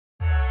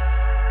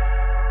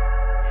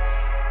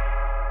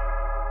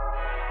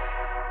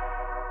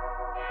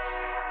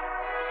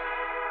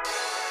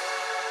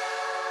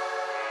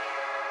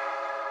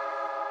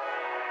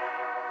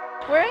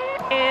We're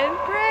in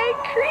Bragg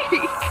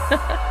Creek.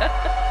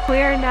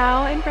 We are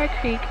now in Bragg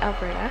Creek,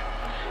 Alberta,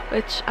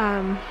 which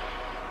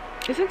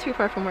isn't too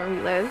far from where we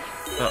live.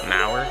 About an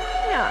hour?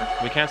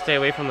 Yeah. We can't stay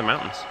away from the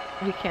mountains.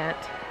 We can't.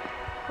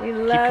 We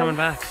love coming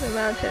back. The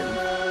mountains.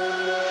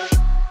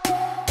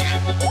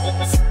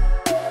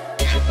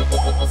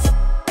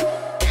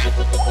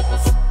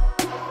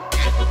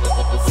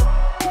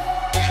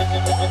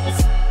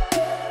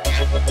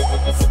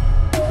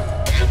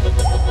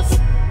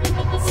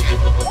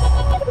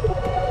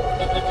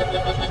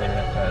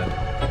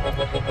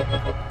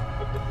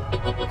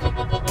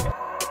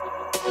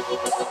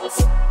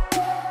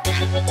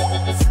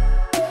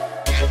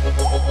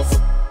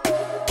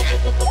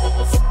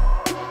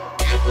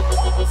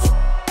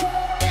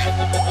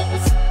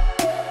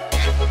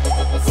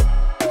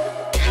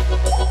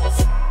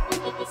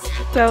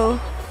 So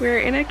we're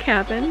in a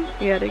cabin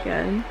yet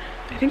again.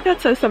 I think that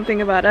says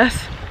something about us.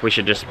 We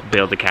should just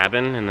build a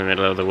cabin in the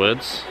middle of the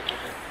woods.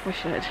 We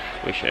should.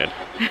 We should.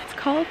 It's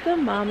called the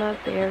Mama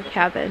Bear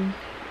Cabin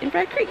in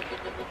Bragg Creek.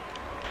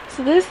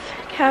 So this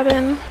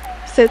cabin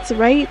sits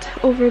right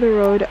over the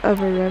road of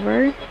a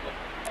river. You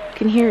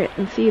can hear it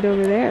and see it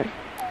over there.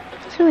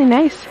 It's really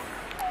nice.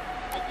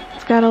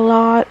 It's got a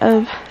lot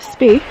of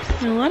space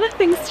and a lot of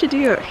things to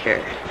do out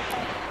here.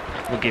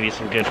 We'll give you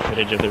some good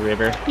footage of the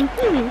river.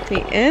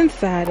 The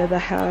inside of the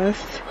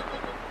house.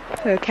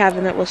 The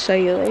cabin that we'll show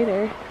you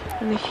later.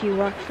 And if you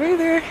walk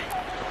further,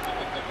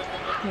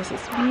 there's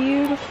this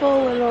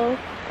beautiful little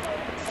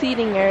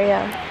seating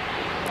area.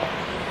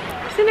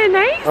 Isn't it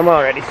nice? I'm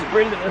already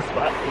super into this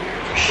spot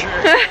for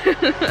sure.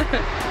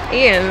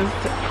 Ian's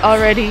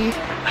already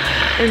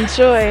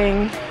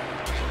enjoying.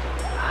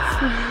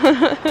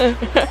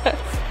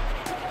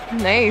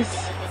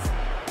 Nice.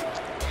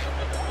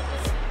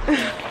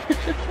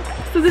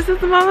 So this is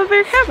the Mama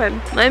Bear Cabin.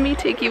 Let me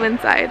take you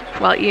inside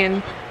while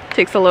Ian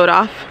takes a load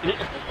off.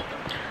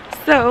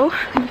 So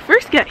when you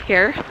first get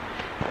here,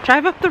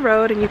 drive up the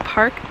road and you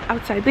park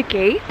outside the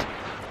gate.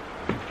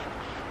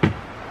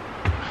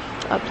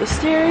 Up the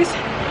stairs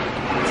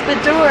to the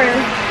door.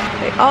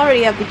 They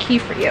already have the key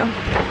for you.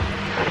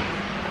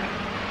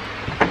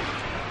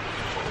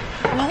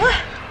 Voila!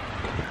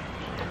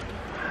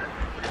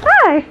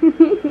 Hi!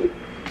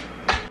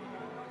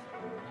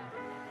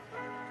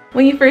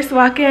 When you first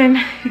walk in,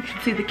 you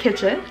can see the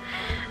kitchen.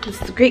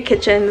 It's a great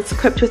kitchen. It's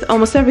equipped with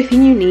almost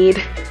everything you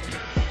need.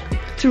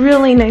 It's a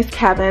really nice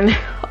cabin.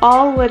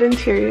 All wood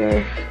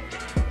interior.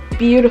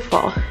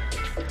 Beautiful.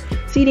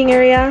 Seating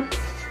area.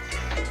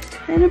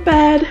 And a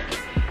bed.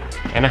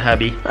 And a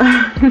hubby.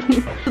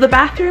 So the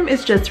bathroom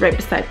is just right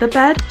beside the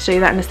bed. I'll show you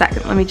that in a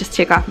second. Let me just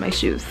take off my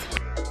shoes.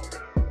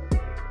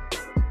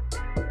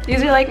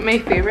 These are like my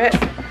favorite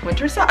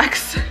winter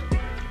socks.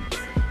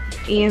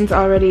 Ian's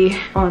already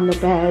on the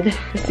bed.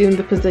 Assumed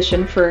the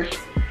position for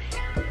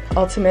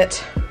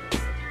ultimate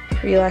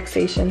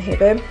relaxation. Hey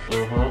babe.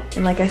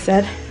 And like I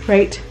said,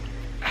 right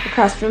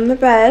across from the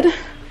bed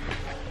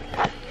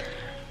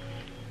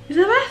is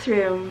the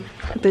bathroom.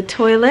 The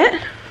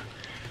toilet,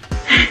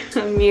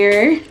 a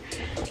mirror,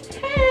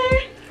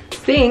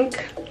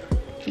 sink,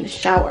 and a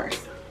shower.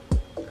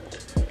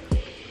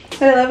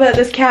 What I love about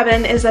this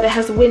cabin is that it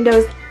has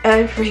windows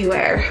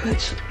everywhere,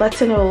 which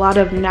lets in a lot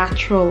of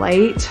natural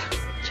light,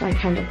 which I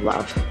kind of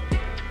love.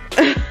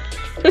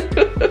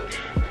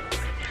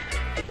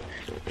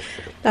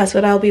 That's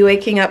what I'll be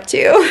waking up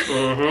to.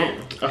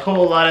 A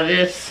whole lot of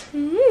this. So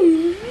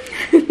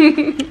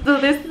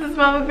this is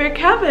Mama Bear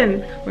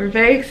Cabin. We're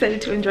very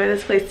excited to enjoy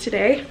this place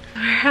today.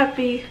 We're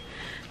happy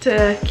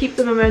to keep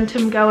the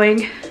momentum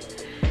going.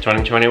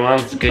 2021,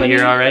 it's a good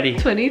year already.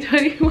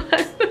 2021.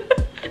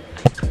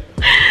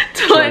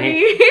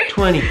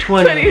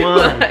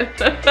 2021.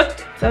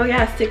 So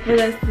yeah, stick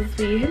with us as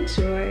we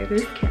enjoy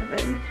this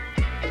cabin.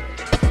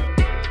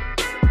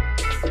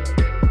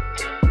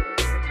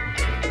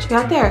 What you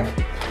got there?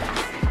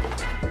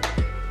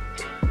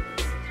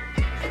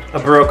 A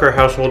Buroker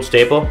household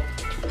staple.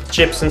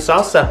 Chips and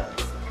salsa.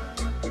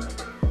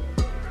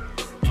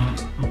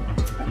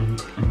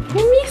 Give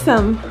me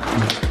some.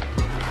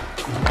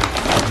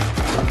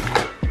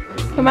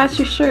 Come match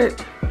your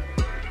shirt.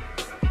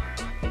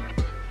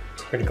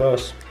 Pretty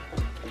close.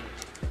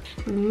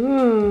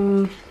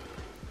 Mmm.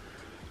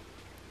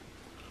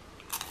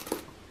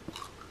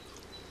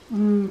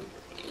 Mmm.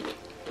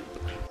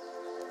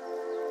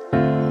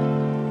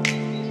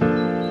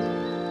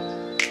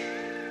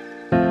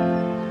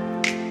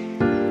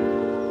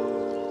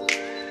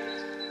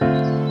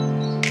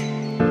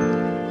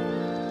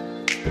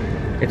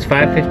 It's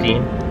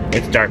 5:15.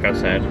 It's dark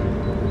outside.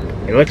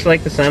 It looks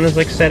like the sun is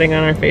like setting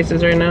on our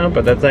faces right now,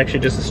 but that's actually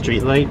just a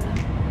street light.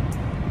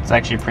 It's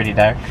actually pretty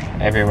dark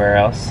everywhere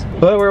else.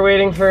 But we're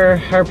waiting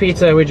for our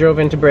pizza. We drove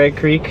into Bragg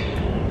Creek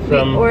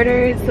from... We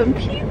ordered some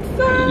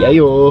pizza.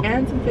 Yeah-yo.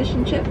 And some fish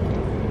and chips.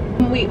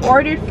 We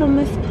ordered from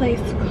this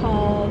place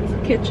called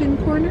Kitchen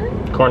Corner.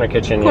 Corner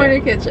Kitchen, Corner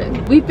yeah.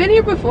 Kitchen. We've been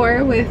here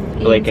before with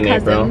Blake Ian's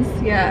and cousins.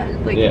 April. Yeah,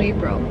 Blake and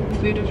April. The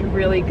food is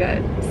really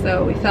good.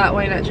 So we thought,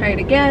 why not try it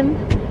again?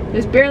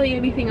 There's barely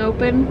anything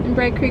open in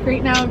Bragg Creek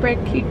right now.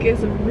 Bragg Creek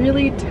is a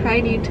really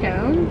tiny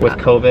town. With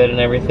COVID and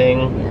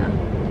everything, yeah,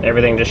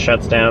 everything just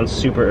shuts down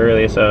super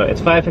early. So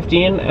it's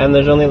 5:15 and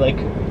there's only like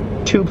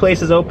 2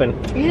 places open.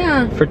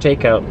 Yeah. For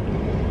takeout.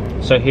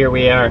 So here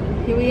we are.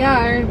 Here we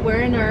are.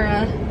 We're in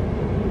our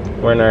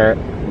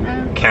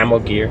camel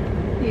gear.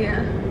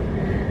 Yeah.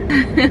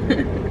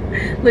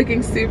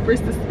 Looking super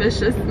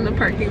suspicious in the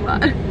parking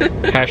lot.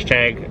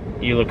 Hashtag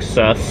you look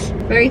sus.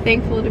 Very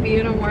thankful to be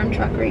in a warm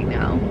truck right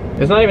now.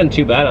 It's not even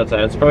too bad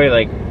outside. It's probably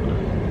like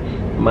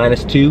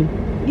 -2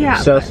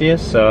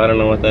 Celsius. So I don't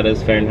know what that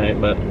is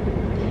Fahrenheit, but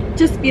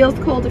just feels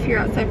cold if you're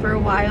outside for a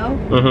while.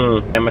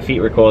 Mm-hmm. And my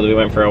feet were cold. We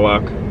went for a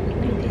walk.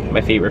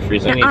 My feet were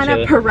freezing. Yeah, on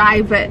a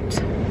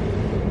private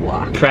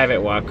walk.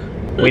 Private walk.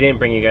 We didn't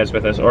bring you guys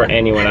with us or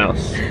anyone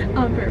else.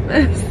 On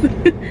purpose.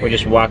 We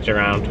just walked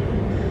around.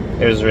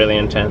 It was really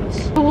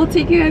intense. But we'll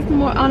take you guys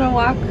on a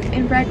walk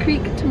in Bragg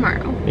Creek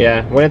tomorrow.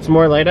 Yeah, when it's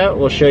more light out,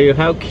 we'll show you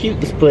how cute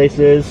this place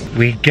is.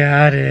 We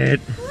got it.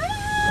 Woo,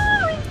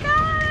 we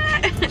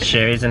got it.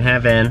 Sherry's in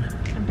heaven.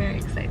 I'm very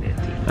excited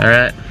too. All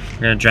right,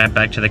 we're gonna drive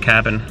back to the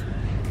cabin.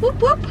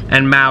 Whoop whoop.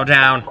 And mow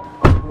down.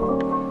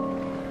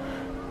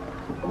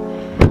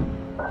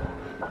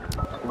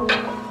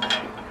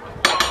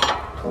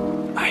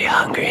 Are you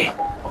hungry?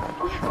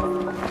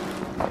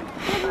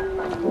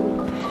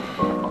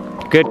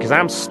 Good, because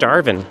I'm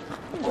starving.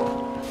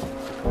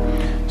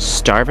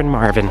 Starving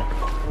Marvin.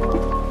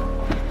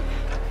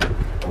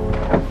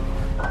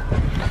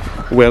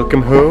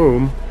 Welcome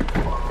home.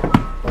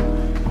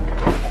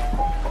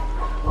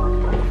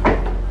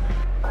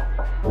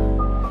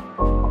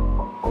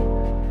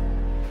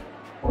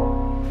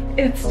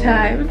 It's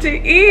time to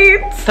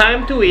eat. It's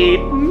time to eat.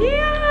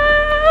 Yeah.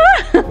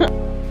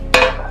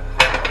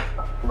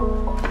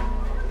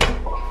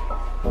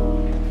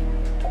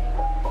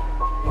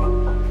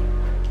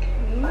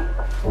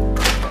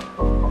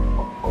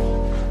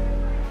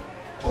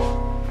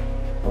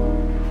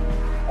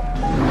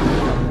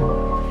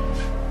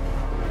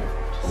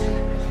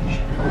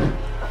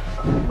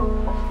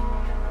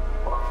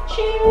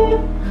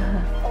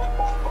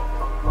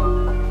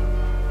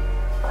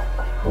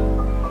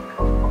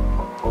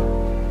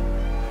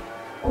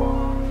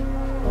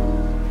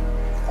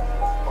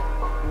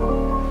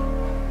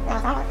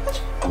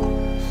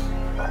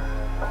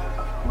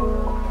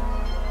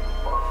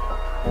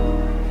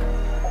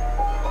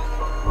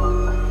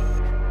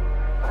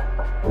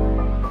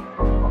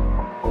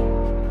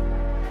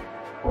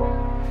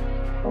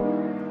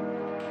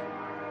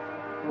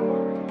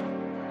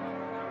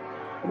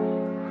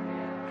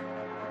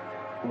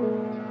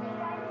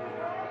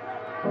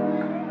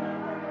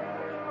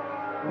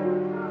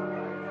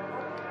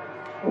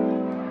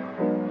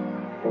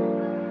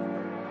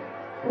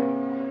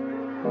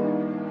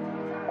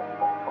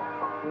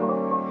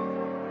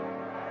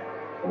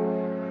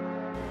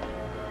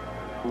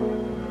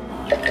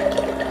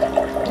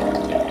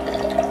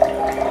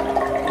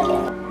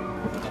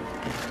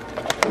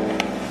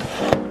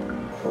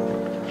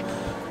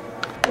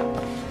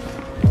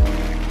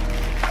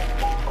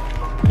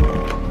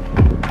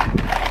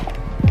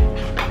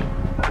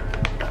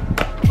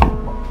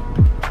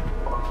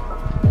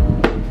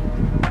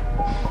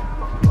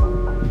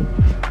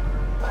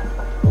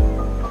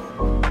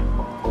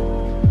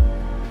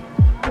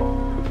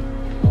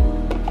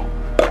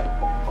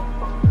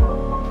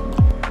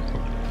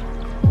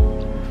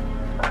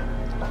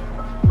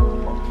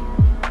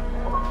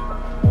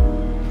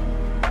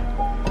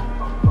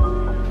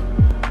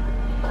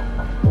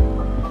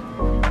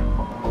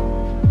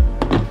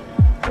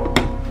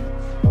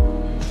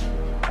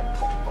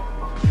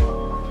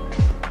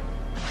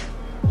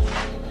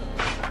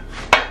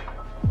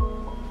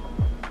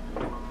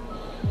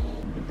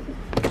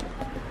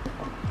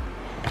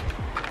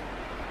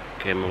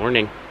 Good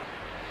morning.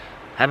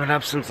 I've been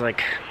up since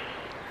like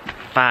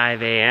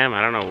 5 a.m.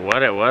 I don't know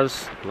what it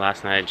was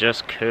last night. I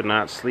just could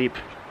not sleep.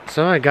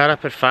 So I got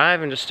up at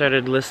 5 and just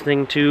started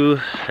listening to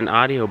an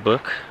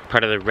audiobook,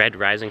 part of the Red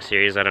Rising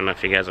series. I don't know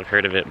if you guys have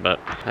heard of it, but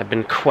I've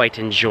been quite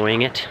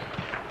enjoying it.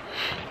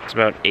 It's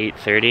about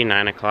 8:30,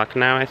 9 o'clock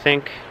now, I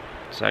think.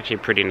 It's actually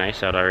pretty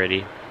nice out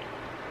already.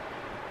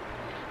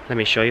 Let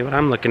me show you what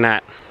I'm looking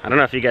at. I don't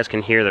know if you guys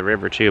can hear the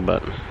river too,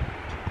 but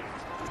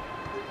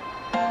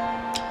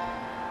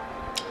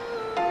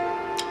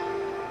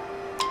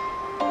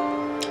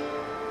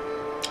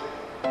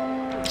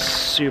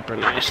super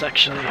nice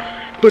actually.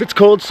 But it's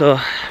cold,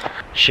 so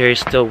Sherry's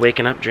still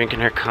waking up,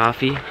 drinking her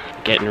coffee,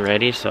 getting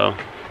ready, so. So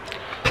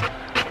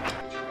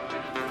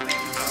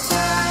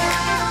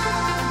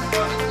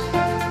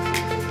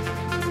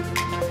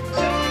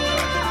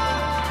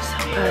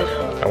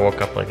good. I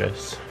woke up like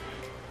this.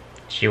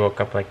 She woke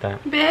up like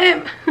that.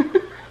 Babe.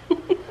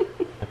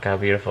 Look how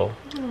beautiful.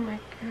 Oh my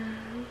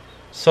god.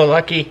 So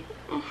lucky.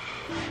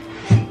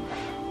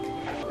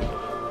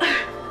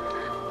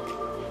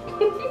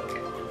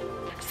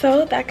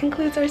 So that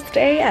concludes our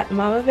stay at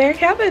Mama Bear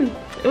Cabin.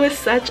 It was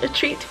such a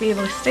treat to be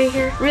able to stay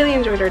here. Really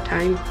enjoyed our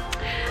time.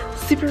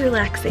 Super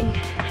relaxing.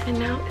 And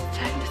now it's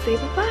time to say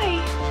bye-bye.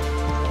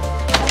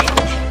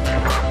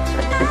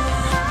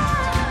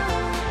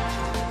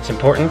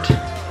 important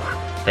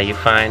that you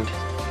find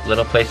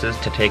little places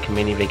to take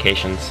mini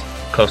vacations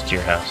close to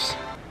your house.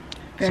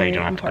 So you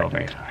don't have to go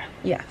very far.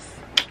 Yes.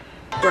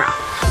 We're off.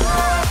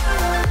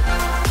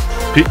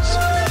 Peace.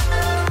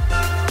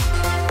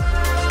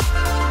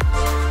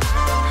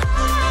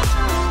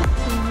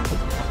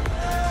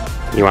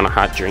 You want a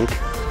hot drink?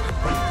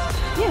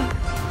 Yeah.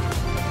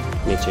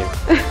 Me too.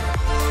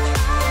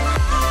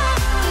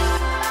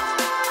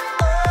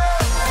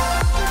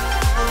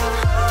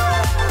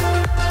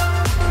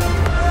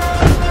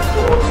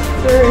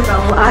 There is a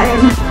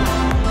line.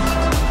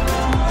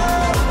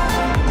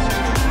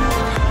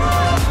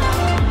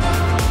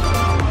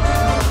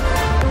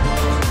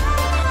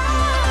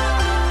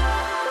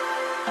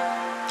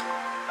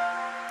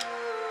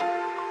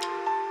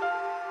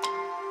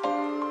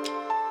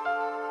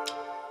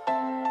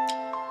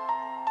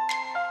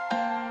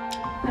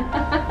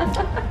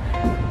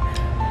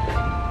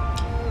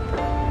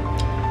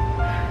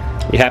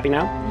 You happy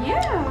now?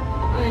 Yeah.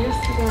 I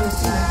just to go to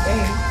see my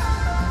face.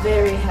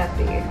 Very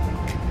happy.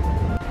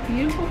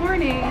 Beautiful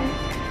morning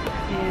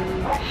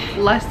in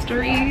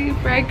blustery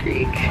Bragg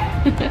Creek.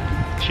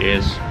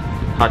 Cheers.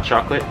 Hot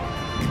chocolate.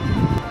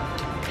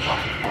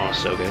 Oh,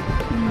 so good.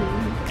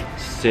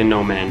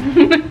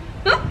 Cinnamon.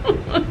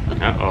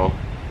 Uh-oh.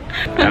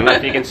 I don't know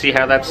if you can see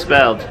how that's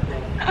spelled.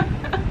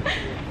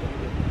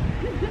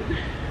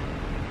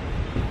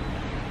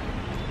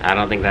 I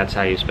don't think that's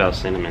how you spell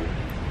cinnamon.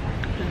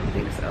 I don't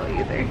think so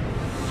either.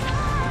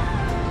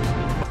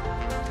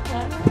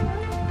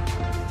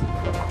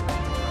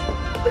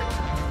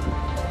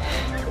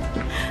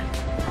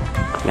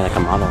 You're like a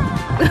model.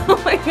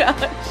 Oh my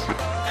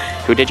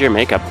gosh. Who did your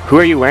makeup? Who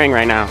are you wearing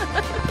right now?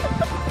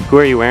 Who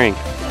are you wearing?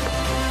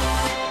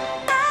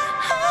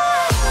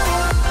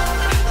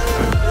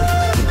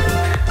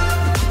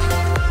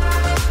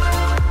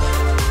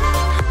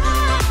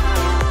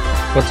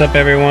 What's up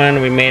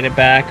everyone? We made it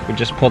back. We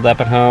just pulled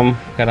up at home.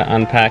 Gotta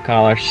unpack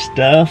all our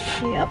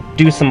stuff. Yep.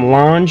 Do some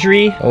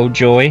laundry. Oh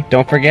joy.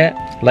 Don't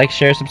forget, like,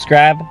 share,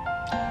 subscribe.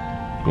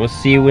 We'll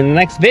see you in the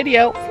next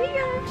video.